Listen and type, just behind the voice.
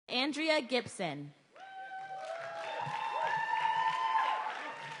Andrea Gibson.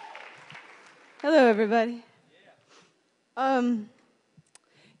 Hello, everybody.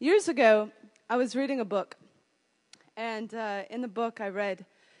 Years ago, I was reading a book, and in the book I read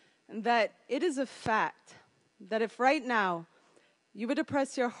that it is a fact that if right now you were to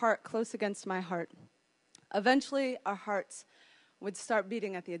press your heart close against my heart, eventually our hearts would start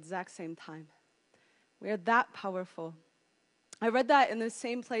beating at the exact same time. We are that powerful. I read that in the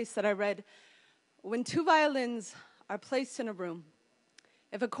same place that I read, when two violins are placed in a room,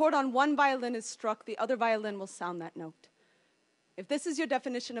 if a chord on one violin is struck, the other violin will sound that note. If this is your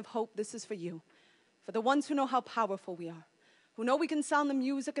definition of hope, this is for you. For the ones who know how powerful we are, who know we can sound the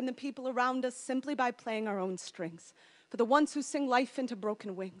music and the people around us simply by playing our own strings. For the ones who sing life into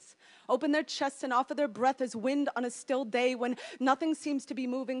broken wings, open their chests and offer their breath as wind on a still day when nothing seems to be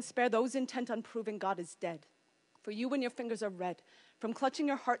moving, spare those intent on proving God is dead. For you when your fingers are red, from clutching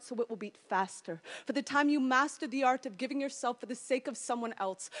your heart so it will beat faster. For the time you mastered the art of giving yourself for the sake of someone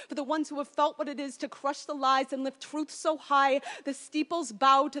else. For the ones who have felt what it is to crush the lies and lift truth so high, the steeples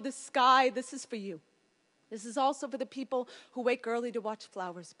bow to the sky. This is for you. This is also for the people who wake early to watch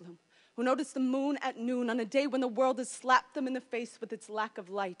flowers bloom, who notice the moon at noon on a day when the world has slapped them in the face with its lack of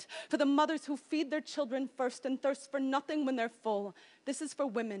light. For the mothers who feed their children first and thirst for nothing when they're full. This is for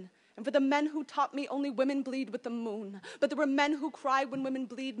women. And for the men who taught me only women bleed with the moon. But there were men who cry when women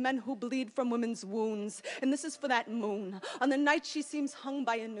bleed, men who bleed from women's wounds. And this is for that moon, on the night she seems hung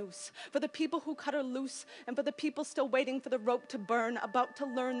by a noose. For the people who cut her loose, and for the people still waiting for the rope to burn, about to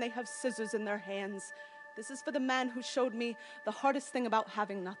learn they have scissors in their hands. This is for the man who showed me the hardest thing about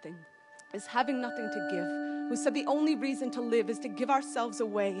having nothing is having nothing to give, who said the only reason to live is to give ourselves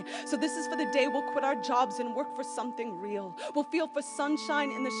away. So this is for the day we'll quit our jobs and work for something real. We'll feel for sunshine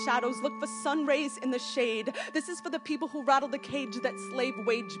in the shadows, look for sun rays in the shade. This is for the people who rattled the cage that slave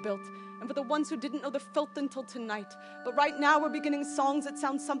wage built, and for the ones who didn't know the filth until tonight. But right now we're beginning songs that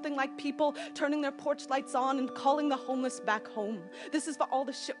sound something like people turning their porch lights on and calling the homeless back home. This is for all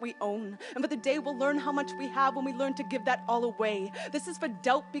the shit we own, and for the day we'll learn how much we have when we learn to give that all away. This is for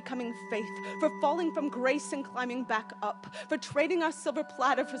doubt becoming faith, for falling from grace and climbing back up, for trading our silver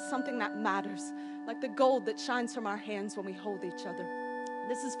platter for something that matters, like the gold that shines from our hands when we hold each other.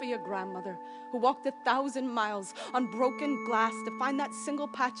 This is for your grandmother who walked 1,000 miles on broken glass to find that single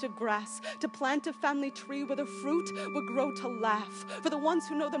patch of grass, to plant a family tree where the fruit would grow to laugh. For the ones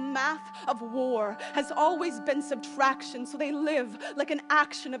who know the math of war has always been subtraction, so they live like an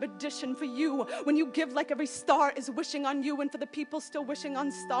action of addition. For you, when you give like every star is wishing on you, and for the people still wishing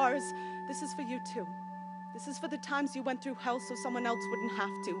on stars, this is for you too. This is for the times you went through hell so someone else wouldn't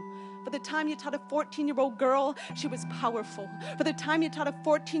have to. For the time you taught a 14-year-old girl she was powerful. For the time you taught a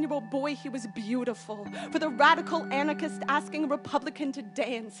 14-year-old boy he was beautiful. For the radical anarchist asking a Republican to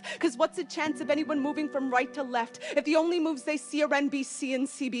dance. Because what's the chance of anyone moving from right to left if the only moves they see are NBC and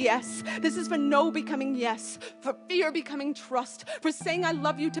CBS? This is for no becoming yes. For fear becoming trust. For saying I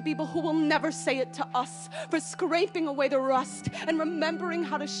love you to people who will never say it to us. For scraping away the rust and remembering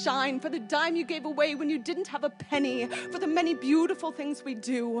how to shine. For the dime you gave away when you didn't have a penny. For the many beautiful things we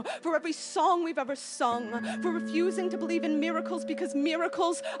do. For every song we've ever sung, for refusing to believe in miracles because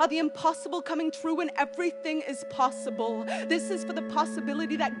miracles are the impossible coming true and everything is possible. This is for the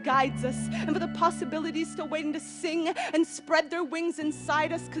possibility that guides us and for the possibilities still waiting to sing and spread their wings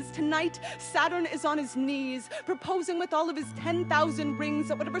inside us, because tonight Saturn is on his knees, proposing with all of his 10,000 rings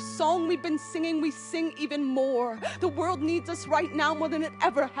that whatever song we've been singing, we sing even more. The world needs us right now more than it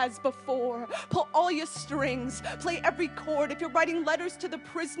ever has before. Pull all your strings, play every chord. If you're writing letters to the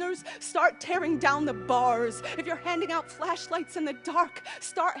prisoners, start tearing down the bars. If you're handing out flashlights in the dark,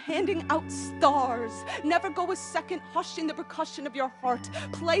 start handing out stars. Never go a second hushing the percussion of your heart.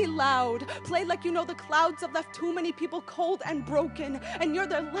 Play loud. Play like you know the clouds have left too many people cold and broken, and you're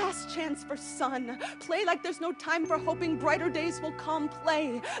their last chance for sun. Play like there's no time for hoping brighter days will come.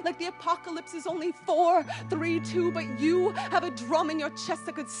 Play like the apocalypse is only 4, 3, 2, but you have a drum in your chest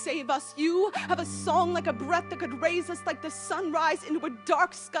that could save us. You have a song like a breath that could raise us like the sunrise into a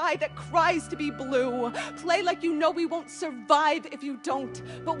dark sky that cries to be blue. Play like you know we won't survive if you don't,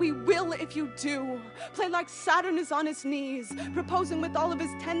 but we will if you do. Play like Saturn is on his knees, proposing with all of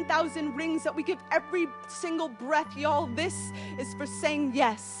his 10,000 rings that we give every single breath. Y'all, this is for saying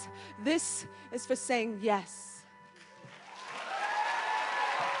yes. This is for saying yes.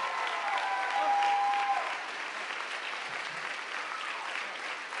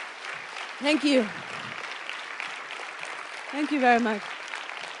 Thank you. Thank you very much.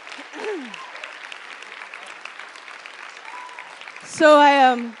 So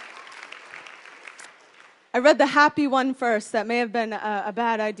I read the happy one first. That may have been a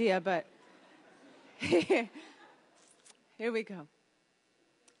bad idea, but here we go.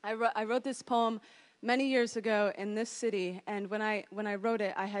 I wrote this poem many years ago in this city, and when I wrote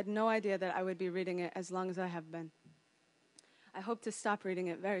it, I had no idea that I would be reading it as long as I have been. I hope to stop reading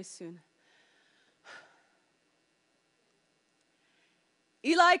it very soon.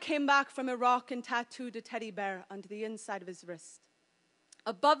 Eli came back from Iraq and tattooed a teddy bear onto the inside of his wrist.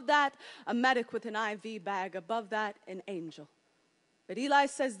 Above that, a medic with an IV bag. Above that, an angel. But Eli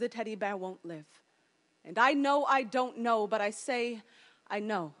says the teddy bear won't live. And I know I don't know, but I say I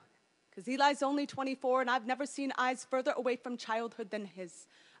know. Because Eli's only 24, and I've never seen eyes further away from childhood than his.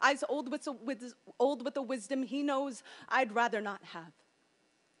 Eyes old with the wisdom he knows I'd rather not have.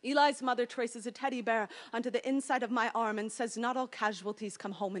 Eli's mother traces a teddy bear onto the inside of my arm and says not all casualties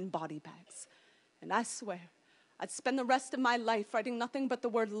come home in body bags. And I swear, I'd spend the rest of my life writing nothing but the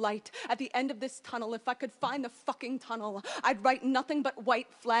word light at the end of this tunnel. If I could find the fucking tunnel, I'd write nothing but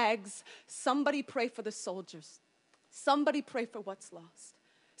white flags. Somebody pray for the soldiers. Somebody pray for what's lost.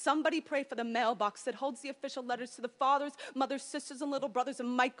 Somebody pray for the mailbox that holds the official letters to the fathers, mothers, sisters, and little brothers of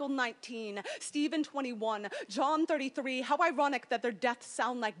Michael 19, Stephen 21, John 33. How ironic that their deaths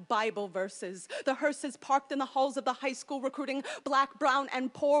sound like Bible verses. The hearses parked in the halls of the high school recruiting black, brown,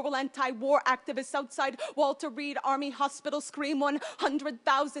 and poor while anti-war activists outside Walter Reed Army Hospital scream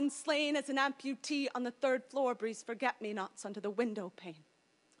 100,000 slain as an amputee on the third floor breathes forget-me-nots onto the window pane.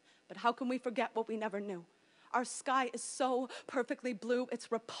 But how can we forget what we never knew? Our sky is so perfectly blue,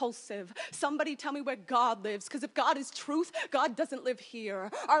 it's repulsive. Somebody tell me where God lives, because if God is truth, God doesn't live here.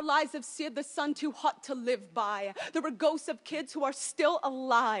 Our lives have seared the sun too hot to live by. There were ghosts of kids who are still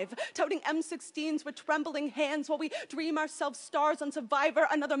alive, toting M16s with trembling hands while we dream ourselves stars on Survivor.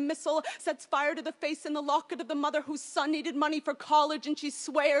 Another missile sets fire to the face in the locket of the mother whose son needed money for college, and she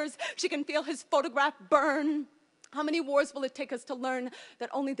swears she can feel his photograph burn. How many wars will it take us to learn that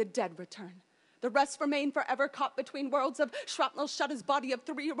only the dead return? The rest remain forever caught between worlds of shrapnel shut his body of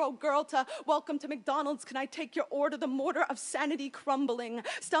 3-year-old girl to welcome to McDonald's. Can I take your order? The mortar of sanity crumbling,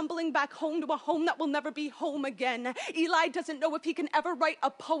 stumbling back home to a home that will never be home again. Eli doesn't know if he can ever write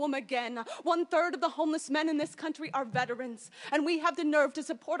a poem again. 1/3 of the homeless men in this country are veterans, and we have the nerve to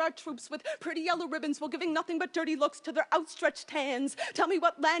support our troops with pretty yellow ribbons while giving nothing but dirty looks to their outstretched hands. Tell me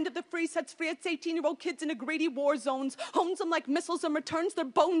what land of the free sets free its 18-year-old kids into greedy war zones, hones them like missiles and returns their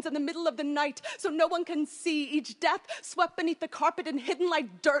bones in the middle of the night, so no one can see. Each death swept beneath the carpet and hidden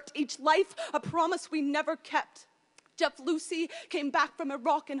like dirt. Each life a promise we never kept. Jeff Lucy came back from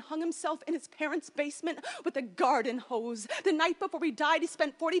Iraq and hung himself in his parents' basement with a garden hose. The night before he died, he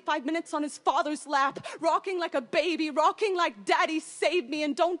spent 45 minutes on his father's lap, rocking like a baby, rocking like daddy saved me.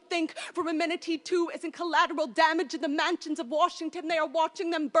 And don't think for a minute he too isn't collateral damage in the mansions of Washington. They are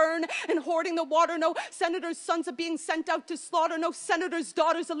watching them burn and hoarding the water. No senators' sons are being sent out to slaughter. No senators'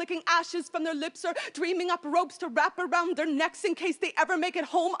 daughters are licking ashes from their lips or dreaming up ropes to wrap around their necks in case they ever make it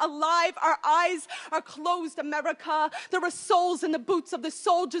home alive. Our eyes are closed, America. There are souls in the boots of the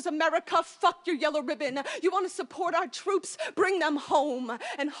soldiers, America. Fuck your yellow ribbon. You want to support our troops? Bring them home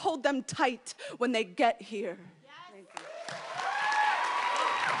and hold them tight when they get here. Yes.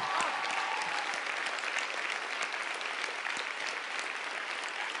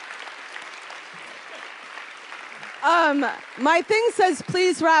 My thing says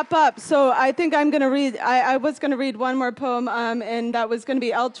please wrap up, so I think I'm going to read, I was going to read one more poem, and that was going to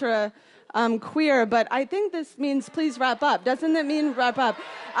be ultra queer, but I think this means please wrap up. Doesn't it mean wrap up?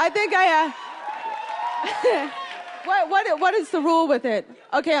 I think what is the rule with it?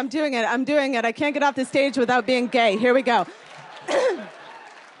 Okay, I'm doing it. I can't get off the stage without being gay. Here we go.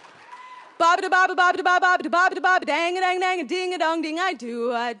 Bob da bob bob da bob bob da bob da bob dang a dang dang a ding a dong ding I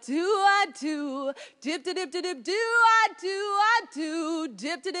do dip da dip da dip do I do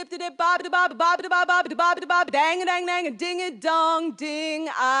dip da dip bob da bob bob da bob bob da bob da bob dang a dang a ding a dong ding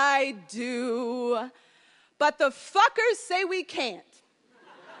I do. But the fuckers say we can't.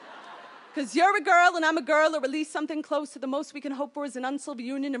 Because you're a girl and I'm a girl, or at least something close to the most we can hope for is an unsolved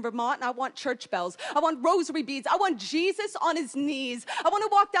union in Vermont, and I want church bells. I want rosary beads. I want Jesus on his knees. I want to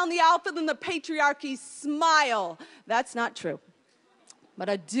walk down the aisle feeling the patriarchy smile. That's not true. But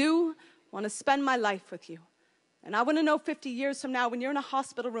I do want to spend my life with you. And I want to know 50 years from now, when you're in a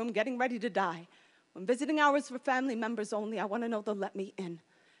hospital room getting ready to die, when visiting hours were family members only, I want to know they'll let me in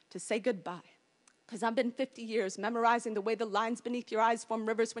to say goodbye. Because I've been 50 years memorizing the way the lines beneath your eyes form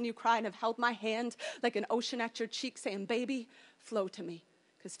rivers when you cry, and have held my hand like an ocean at your cheek saying, baby, flow to me.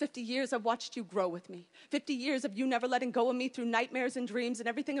 Because 50 years I've watched you grow with me. 50 years of you never letting go of me through nightmares and dreams and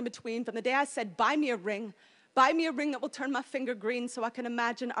everything in between. From the day I said, buy me a ring, Buy me a ring that will turn my finger green so I can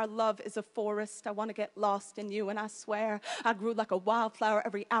imagine our love is a forest. I want to get lost in you, and I swear I grew like a wildflower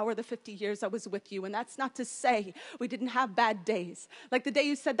every hour the 50 years I was with you. And that's not to say we didn't have bad days. Like the day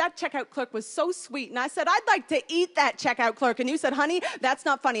you said, that checkout clerk was so sweet. And I said, I'd like to eat that checkout clerk. And you said, honey, that's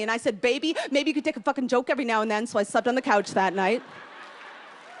not funny. And I said, baby, maybe you could take a fucking joke every now and then. So I slept on the couch that night.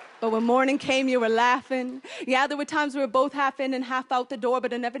 But when morning came, you were laughing. Yeah, there were times we were both half in and half out the door,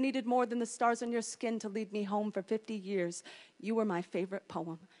 but I never needed more than the stars on your skin to lead me home for 50 years. You were my favorite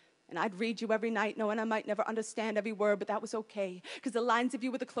poem. And I'd read you every night, knowing I might never understand every word, but that was okay. Because the lines of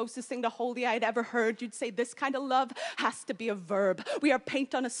you were the closest thing to holy I'd ever heard. You'd say, this kind of love has to be a verb. We are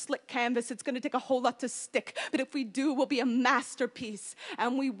paint on a slick canvas. It's going to take a whole lot to stick. But if we do, we'll be a masterpiece.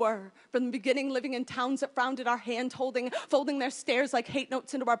 And we were. From the beginning, living in towns that frowned at our hand-holding, folding their stares like hate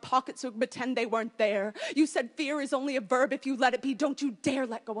notes into our pockets so we could pretend they weren't there. You said fear is only a verb if you let it be. Don't you dare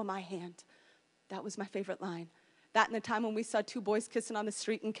let go of my hand. That was my favorite line. That and the time when we saw two boys kissing on the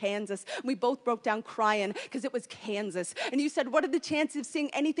street in Kansas. We both broke down crying because it was Kansas. And you said, what are the chances of seeing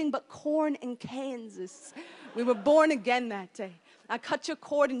anything but corn in Kansas? We were born again that day. I cut your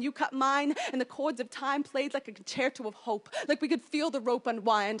cord and you cut mine, and the chords of time played like a concerto of hope, like we could feel the rope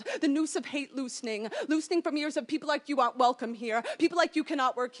unwind, the noose of hate loosening from years of people like you aren't welcome here, people like you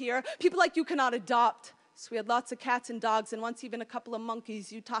cannot work here, people like you cannot adopt. So we had lots of cats and dogs, and once even a couple of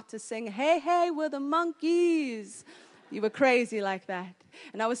monkeys you taught to sing, hey, hey, we're the monkeys. You were crazy like that.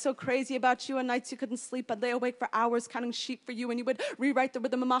 And I was so crazy about you on nights you couldn't sleep. I'd lay awake for hours counting sheep for you, and you would rewrite the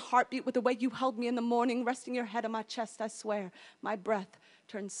rhythm of my heartbeat with the way you held me in the morning, resting your head on my chest. I swear, my breath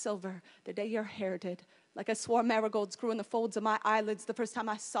turned silver the day your hair did. Like I swore marigolds grew in the folds of my eyelids the first time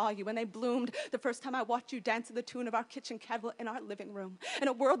I saw you, and they bloomed the first time I watched you dance to the tune of our kitchen kettle in our living room. In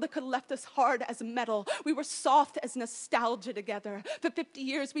a world that could have left us hard as metal, we were soft as nostalgia together. For 50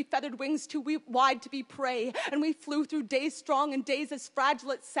 years, we feathered wings too wide to be prey, and we flew through days strong and days as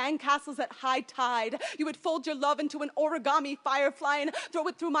fragile as sandcastles at high tide. You would fold your love into an origami firefly and throw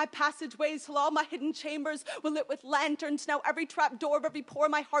it through my passageways till all my hidden chambers were lit with lanterns. Now every trap door of every pore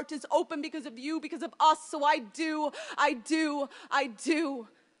of my heart is open because of you, because of us. So I do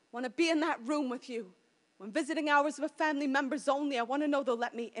want to be in that room with you. When visiting hours with family members only, I want to know they'll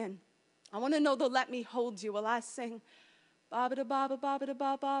let me in. I want to know they'll let me hold you while I sing.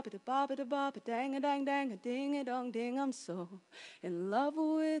 Ba-ba-da-ba-ba-ba-ba-da-ba-ba-da-ba-ba-da-ba-ba, dang-a-dang-dang-a-ding-a-dong-ding. I'm so in love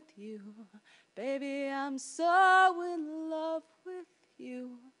with you. Baby, I'm so in love with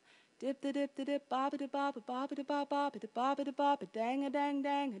you. Dip-da-dip-da-dip, ba-ba-da-ba-ba-ba-ba-da-ba-ba-da-ba-ba-da-ba-ba,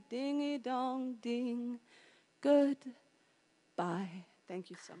 dang-a-dang-dang-a-ding-a-dong-ding. Goodbye. Thank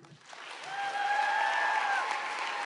you so much.